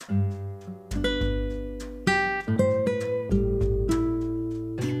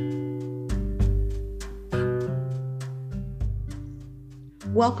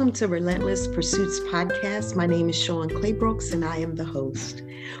Welcome to Relentless Pursuits Podcast. My name is Sean Claybrooks and I am the host.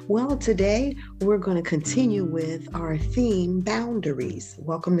 Well, today we're going to continue with our theme, boundaries.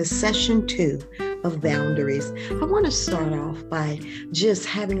 Welcome to session 2 of boundaries. I want to start off by just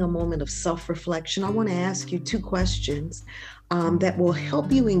having a moment of self-reflection. I want to ask you 2 questions that will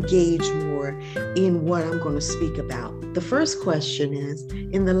help you engage more in what I'm going to speak about. The first question is,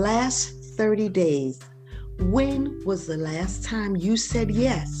 in the last 30 days, when was the last time you said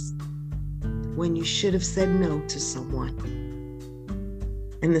yes when you should have said no to someone?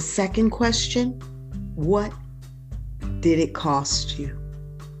 And the second question, what did it cost you?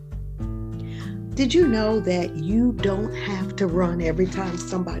 Did you know that you don't have to run every time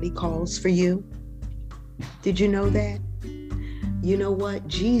somebody calls for you? Did you know that? You know what?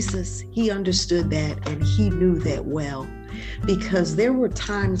 Jesus, he understood that and he knew that well, because there were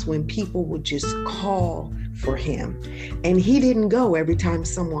times when people would just call for him and he didn't go every time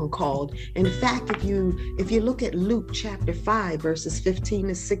someone called. In fact, if you look at Luke chapter 5 verses 15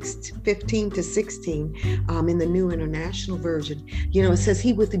 to 16 in the New International Version, it says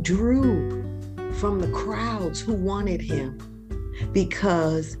he withdrew from the crowds who wanted him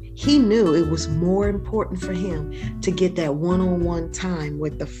because he knew it was more important for him to get that one-on-one time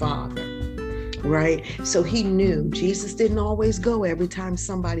with the Father. Right? So he knew Jesus didn't always go every time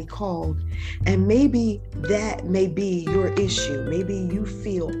somebody called. And maybe that may be your issue. Maybe you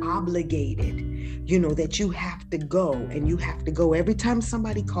feel obligated, that you have to go and you have to go every time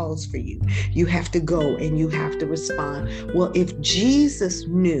somebody calls for you. You have to go and you have to respond. Well, if Jesus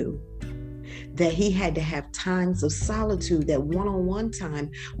knew that he had to have times of solitude, that one-on-one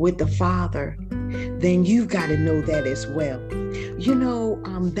time with the Father, then you've got to know that as well.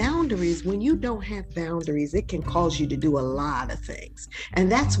 Boundaries, when you don't have boundaries, it can cause you to do a lot of things.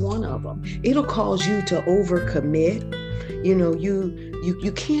 And that's one of them. It'll cause you to overcommit.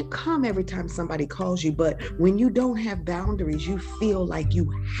 You can't come every time somebody calls you, but when you don't have boundaries, you feel like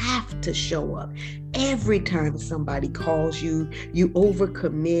you have to show up. Every time somebody calls you, you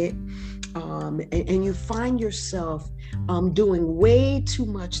overcommit. And you find yourself doing way too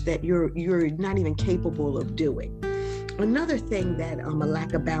much that you're not even capable of doing. Another thing that a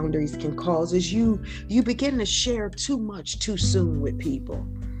lack of boundaries can cause is you begin to share too much too soon with people.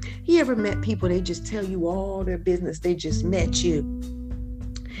 You ever met people, they just tell you all their business, they just met you,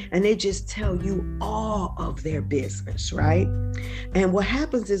 and they just tell you all of their business, right? And what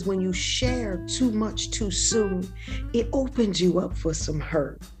happens is when you share too much too soon, it opens you up for some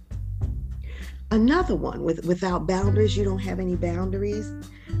hurt. Another one, without boundaries, you don't have any boundaries,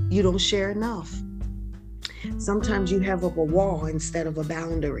 you don't share enough. Sometimes you have up a wall instead of a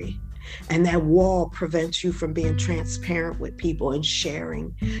boundary, and that wall prevents you from being transparent with people and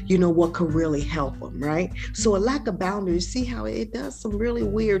sharing, what could really help them, right? So a lack of boundaries, see how it does some really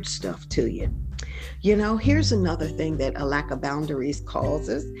weird stuff to you. Here's another thing that a lack of boundaries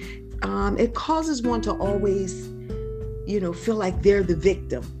causes. It causes one to always, feel like they're the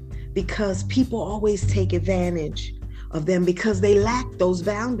victim, because people always take advantage of them because they lack those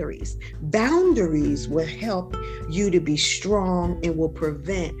boundaries. Boundaries will help you to be strong and will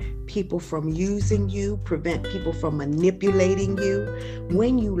prevent people from using you, prevent people from manipulating you.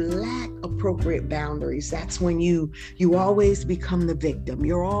 When you lack appropriate boundaries, that's when you always become the victim.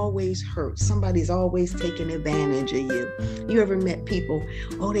 You're always hurt. Somebody's always taking advantage of you. You ever met people,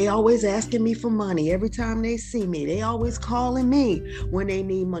 they always asking me for money every time they see me. They always calling me when they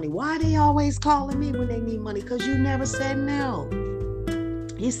need money. Why are they always calling me when they need money? Because you never said no.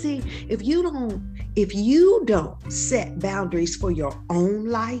 You see, if you don't set boundaries for your own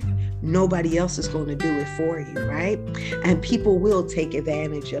life, nobody else is going to do it for you, right? And people will take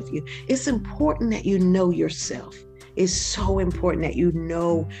advantage of you. It's important that you know yourself. It's so important that you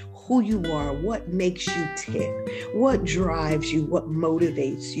know who you are, what makes you tick, what drives you, what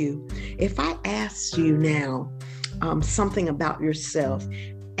motivates you. If I asked you now something about yourself,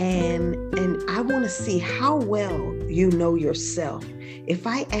 and I want to see how well you know yourself. If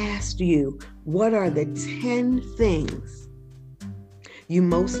I asked you, what are the 10 things you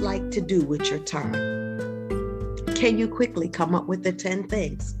most like to do with your time? Can you quickly come up with the 10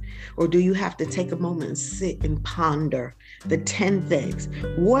 things? Or do you have to take a moment and sit and ponder the 10 things?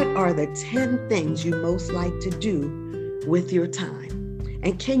 What are the 10 things you most like to do with your time?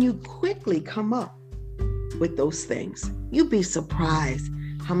 And can you quickly come up with those things? You'd be surprised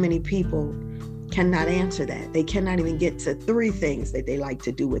how many people cannot answer that. They cannot even get to 3 things that they like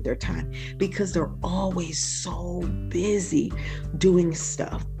to do with their time because they're always so busy doing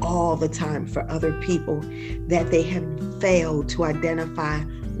stuff all the time for other people that they have failed to identify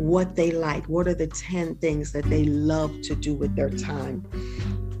what they like. What are the 10 things that they love to do with their time?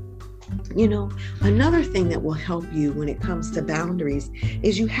 You know, another thing that will help you when it comes to boundaries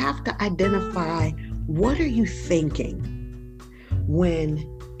is you have to identify, what are you thinking when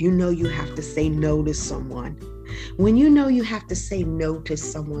you know you have to say no to someone? When you know you have to say no to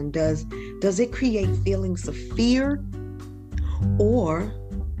someone, does it create feelings of fear, or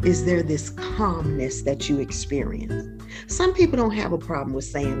is there this calmness that you experience? Some people don't have a problem with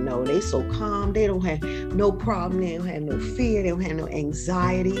saying no. They so calm. They don't have no problem. They don't have no fear. They don't have no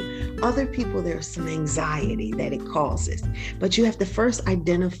anxiety. Other people, there's some anxiety that it causes. But you have to first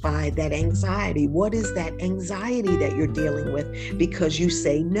identify that anxiety. What is that anxiety that you're dealing with because you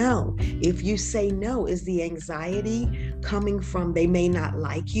say no? If you say no, is the anxiety coming from they may not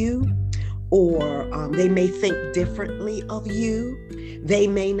like you? Or they may think differently of you. They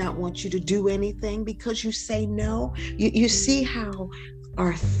may not want you to do anything because you say no. You see how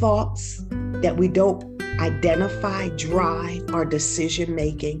our thoughts that we don't identify drive our decision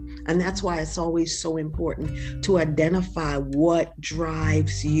making. And that's why it's always so important to identify what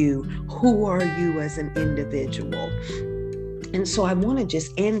drives you. Who are you as an individual? And so I want to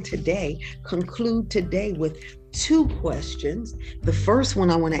just conclude today with 2 questions. The first one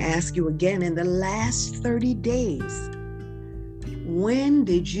I want to ask you again: in the last 30 days, when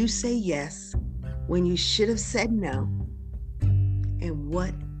did you say yes when you should have said no? And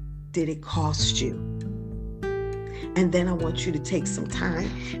what did it cost you? And then I want you to take some time,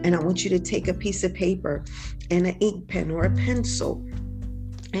 and I want you to take a piece of paper and an ink pen or a pencil,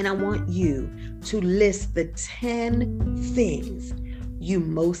 and I want you to list the 10 things you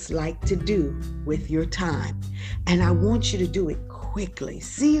most like to do with your time. And I want you to do it quickly.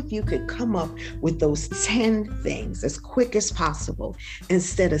 See if you could come up with those 10 things as quick as possible,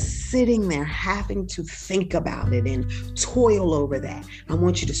 instead of sitting there having to think about it and toil over that. I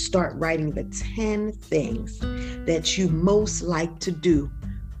want you to start writing the 10 things that you most like to do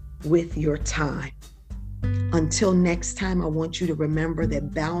with your time. Until next time, I want you to remember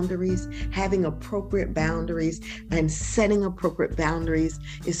that boundaries, having appropriate boundaries and setting appropriate boundaries,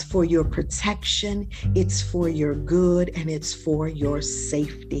 is for your protection, it's for your good, and it's for your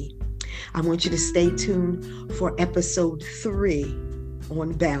safety. I want you to stay tuned for episode 3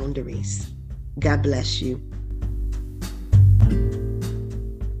 on boundaries. God bless you.